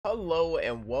Hello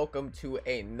and welcome to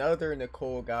another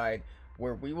Nicole guide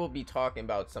where we will be talking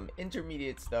about some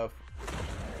intermediate stuff,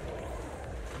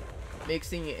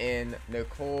 mixing in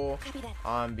Nicole,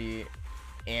 Ambi,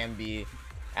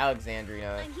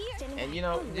 Alexandria, and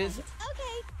just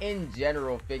in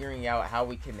general figuring out how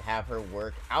we can have her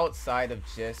work outside of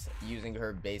just using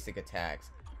her basic attacks.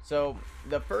 So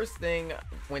the first thing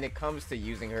when it comes to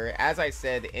using her, as I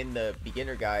said in the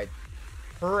beginner guide,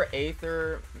 her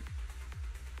Aether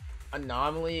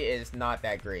anomaly is not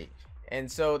that great,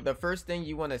 and so the first thing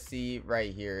you want to see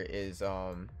right here is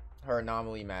her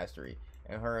anomaly mastery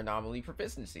and her anomaly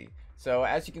proficiency. So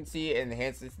as you can see, it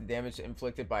enhances the damage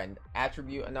inflicted by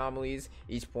attribute anomalies.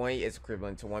 Each point is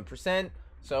equivalent to 1%.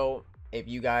 So if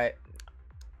you got,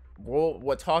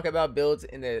 we'll talk about builds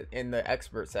in the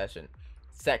expert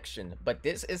section, but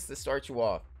this is to start you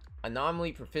off.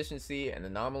 Anomaly proficiency and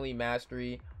anomaly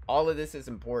mastery, all of this is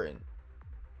important.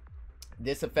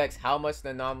 This affects how much the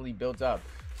anomaly builds up.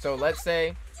 So let's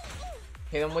say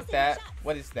hit him with that.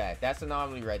 What is that? That's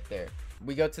anomaly right there.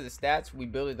 We go to the stats, we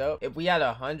build it up. If we had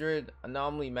 100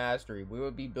 anomaly mastery, we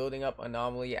would be building up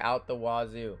anomaly out the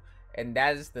wazoo. And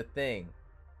that is the thing.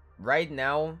 Right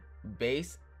now,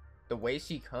 base, the way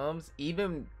she comes,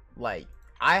 even like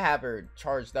I have her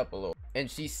charged up a little, and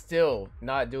she's still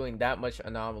not doing that much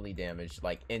anomaly damage,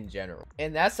 like in general.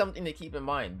 And that's something to keep in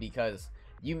mind, because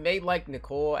you may like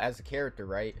Nicole as a character,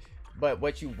 right? But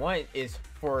what you want is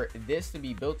for this to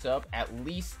be built up at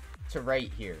least to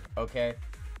right here, okay?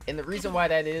 And the reason why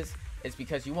that is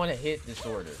because you want to hit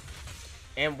disorder.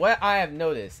 And what I have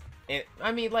noticed, and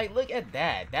I mean, like, look at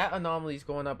that. That anomaly is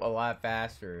going up a lot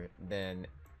faster than,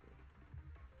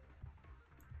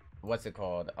 what's it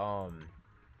called?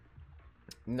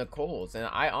 Nicole's. And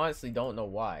I honestly don't know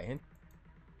why.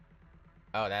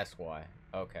 Oh, that's why.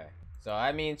 Okay. So,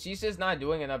 I mean, she's just not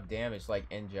doing enough damage, like,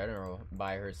 in general,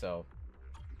 by herself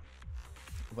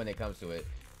when it comes to it.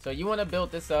 So, you want to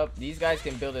build this up. These guys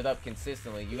can build it up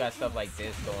consistently. You got stuff like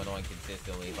this going on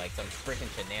consistently, like some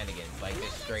freaking shenanigans, like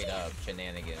this straight up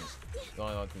shenanigans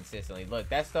going on consistently. Look,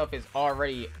 that stuff is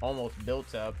already almost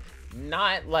built up.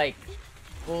 Not, like,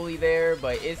 fully there,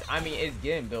 but it's, I mean, it's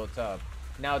getting built up.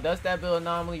 Now, does that build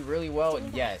anomaly really well?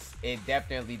 Yes, it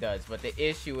definitely does. But the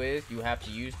issue is you have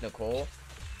to use Nicole,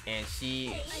 and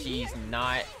she's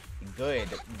not good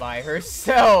by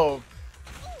herself.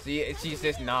 She's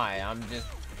just not.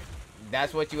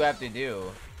 That's what you have to do.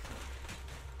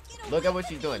 Look at what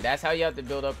she's doing. That's how you have to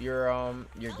build up your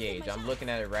gauge. I'm looking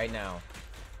at it right now.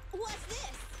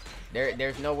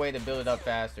 There's no way to build it up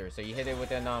faster. So you hit it with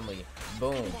the anomaly.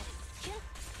 Boom.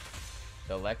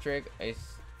 The electric is,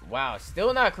 wow,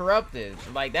 still not corrupted.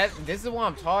 Like that, this is what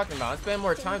I'm talking about. I'm spending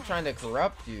more time trying to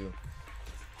corrupt you.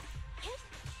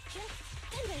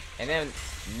 And then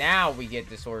now we get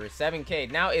disorder 7k.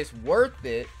 Now it's worth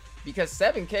it because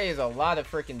 7k is a lot of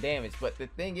freaking damage. But the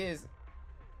thing is,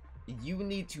 you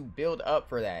need to build up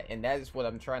for that, and that is what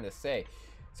I'm trying to say.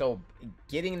 So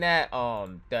getting that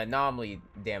the anomaly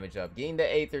damage up, getting the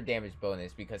Aether damage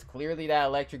bonus, because clearly that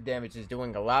electric damage is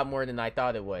doing a lot more than I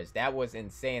thought it was. That was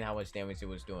insane how much damage it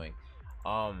was doing.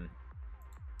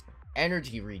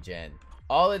 Energy regen,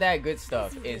 all of that good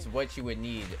stuff is what you would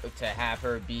need to have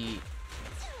her be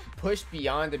push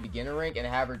beyond the beginner rank and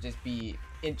have her just be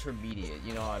intermediate.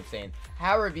 You know what I'm saying?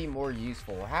 Have her be more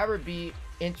useful. Have her be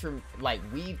like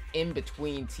weave in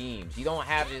between teams. You don't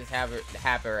have to just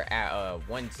have her at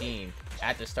one team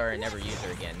at the start and never use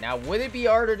her again. Now, would it be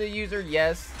harder to use her?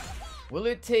 Yes. Will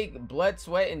it take blood,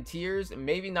 sweat, and tears?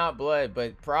 Maybe not blood,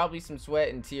 but probably some sweat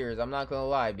and tears. I'm not gonna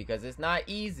lie, because it's not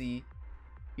easy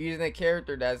using a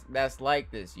character that's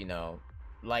like this, you know,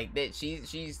 like that.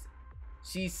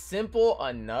 She's simple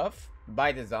enough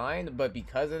by design, but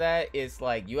because of that, it's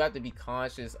like you have to be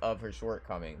conscious of her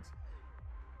shortcomings.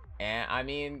 And I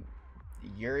mean,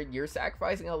 you're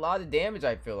sacrificing a lot of damage.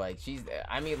 I feel like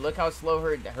I mean, look how slow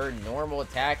her normal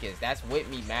attack is. That's with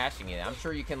me mashing it. I'm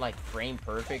sure you can like frame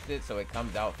perfect it so it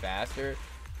comes out faster,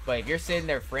 but if you're sitting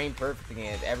there frame perfecting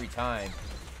it every time,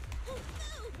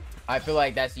 I feel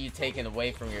like that's you taking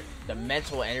away from the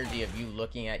mental energy of you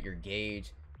looking at your gauge,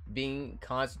 being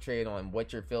concentrated on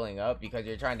what you're filling up, because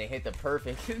you're trying to hit the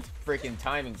perfect freaking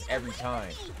timings every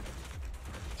time.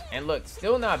 And look,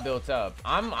 still not built up.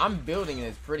 I'm building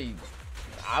this pretty,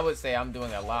 I would say I'm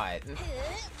doing a lot.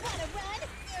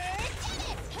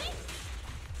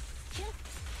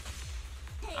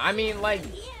 I mean, like,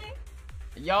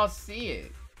 y'all see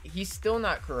it. He's still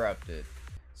not corrupted.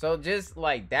 So just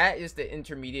like that is the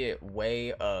intermediate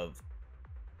way of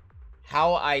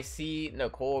how I see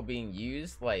Nicole being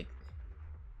used. Like,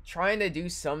 trying to do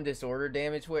some disorder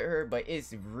damage with her, but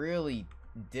it's really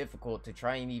difficult to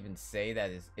try and even say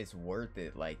that it's worth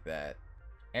it like that.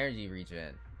 Energy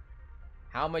regen.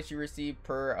 How much you receive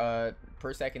per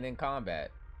second in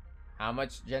combat. How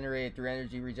much generated through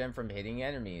energy regen from hitting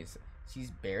enemies. She's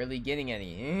barely getting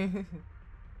any.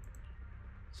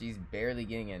 She's barely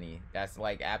getting any. That's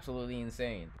like absolutely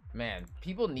insane. Man,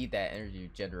 people need that energy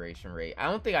generation rate. I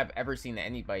don't think I've ever seen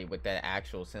anybody with that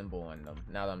actual symbol on them.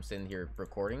 Now that I'm sitting here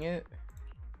recording it,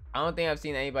 I don't think I've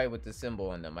seen anybody with the symbol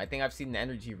on them. I think I've seen the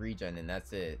energy regen and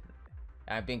that's it.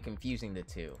 I've been confusing the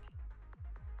two.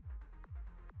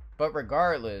 But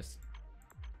regardless,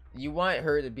 you want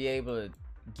her to be able to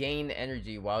gain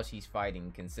energy while she's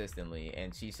fighting consistently,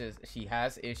 and she says she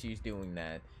has issues doing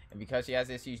that. And because she has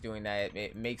issues doing that,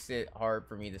 it makes it hard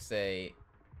for me to say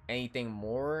anything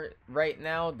more right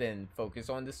now than focus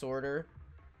on disorder.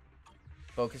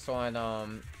 Focus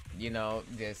on you know,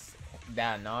 just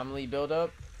that anomaly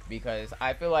buildup, because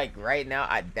I feel like right now,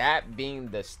 that being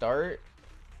the start,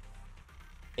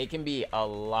 it can be a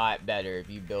lot better if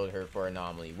you build her for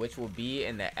anomaly, which will be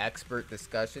in the expert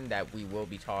discussion that we will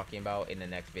be talking about in the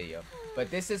next video. But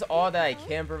this is all that I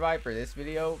can provide for this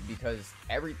video, because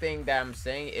everything that I'm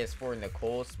saying is for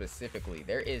Nicole specifically.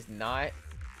 There is not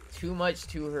too much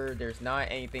to her. There's not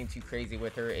anything too crazy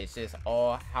with her. It's just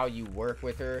all how you work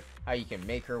with her, how you can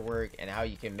make her work, and how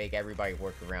you can make everybody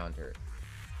work around her.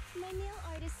 My nail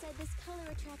artist said this color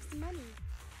attracts money.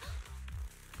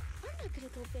 I'm not gonna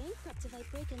go bankrupt if I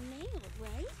break a nail,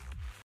 right?